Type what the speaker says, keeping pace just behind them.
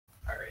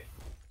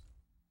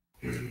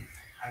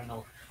I don't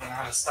know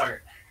how to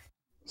start.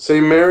 Say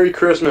Merry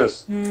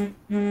Christmas.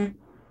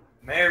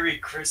 Merry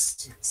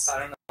Christmas. I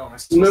don't know.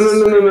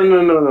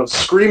 No.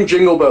 Scream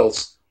Jingle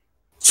Bells.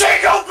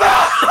 Jingle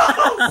bells!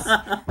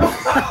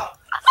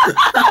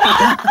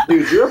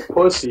 Dude, you're a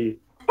pussy.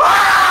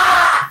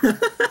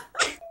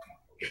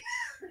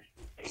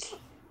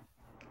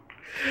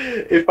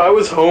 If I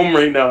was home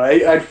right now,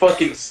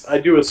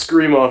 I'd do a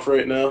scream off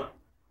right now.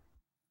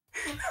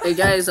 Hey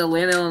guys, I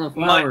landed on the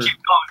flower.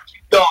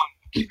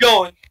 Keep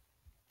going.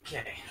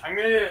 Okay, I'm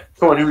gonna...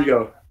 Come on, here we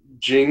go.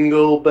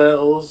 Jingle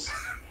bells.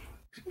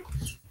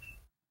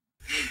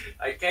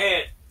 I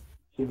can't.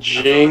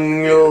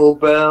 Jingle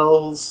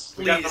bells.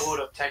 We got the load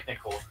up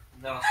technical.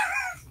 No.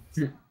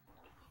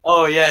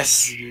 Oh,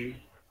 yes.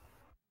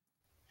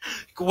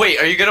 Wait,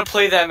 are you gonna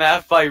play that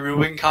map by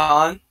Ruben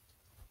Khan?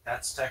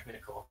 That's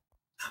technical.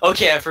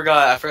 Okay, I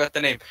forgot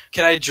the name.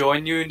 Can I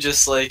join you and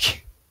just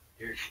like...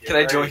 Can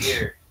I join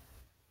here?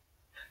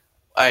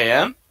 I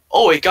am?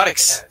 Oh, it got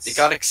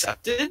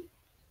accepted?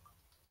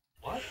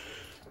 What?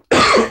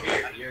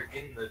 You're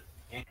in the...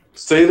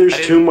 Say there's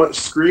too much...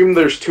 Scream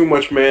there's too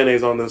much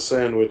mayonnaise on this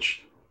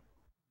sandwich.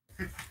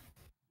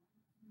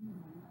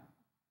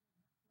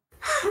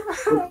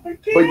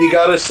 But you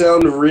gotta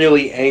sound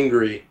really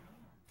angry.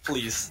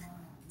 Please.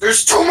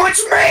 There's too much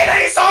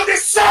mayonnaise on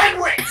this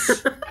sandwich!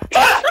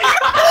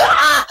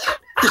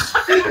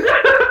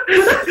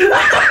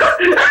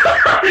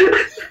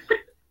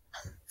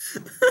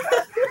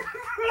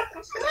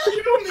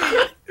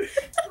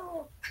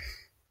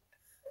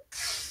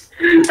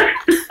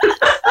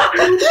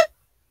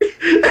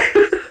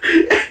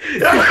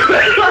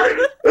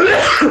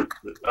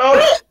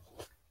 Oh.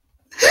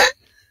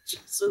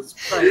 Jesus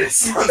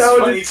Christ. That sounds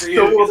funny for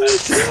you because I'm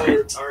so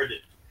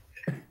retarded.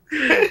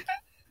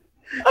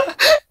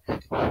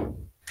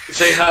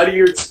 Say, how do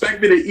you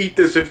expect me to eat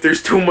this if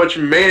there's too much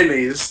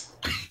mayonnaise?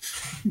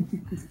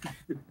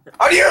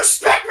 How do you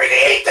expect me to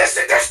eat this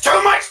if there's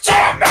too much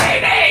damn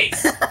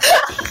mayonnaise?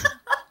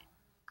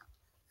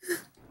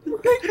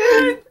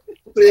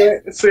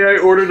 Say I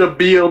ordered a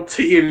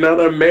BLT and not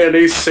a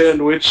mayonnaise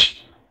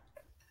sandwich.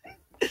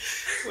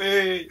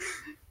 Wait.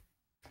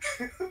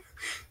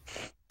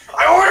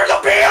 I ordered a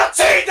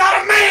BLT,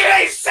 not a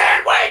mayonnaise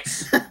sandwich!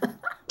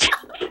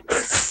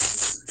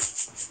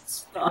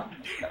 Stop.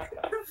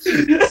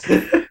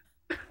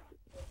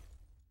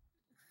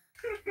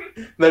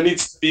 That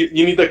needs to be,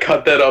 you need to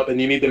cut that up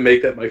and you need to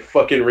make that my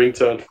fucking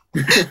ringtone.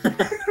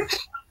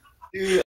 Dude,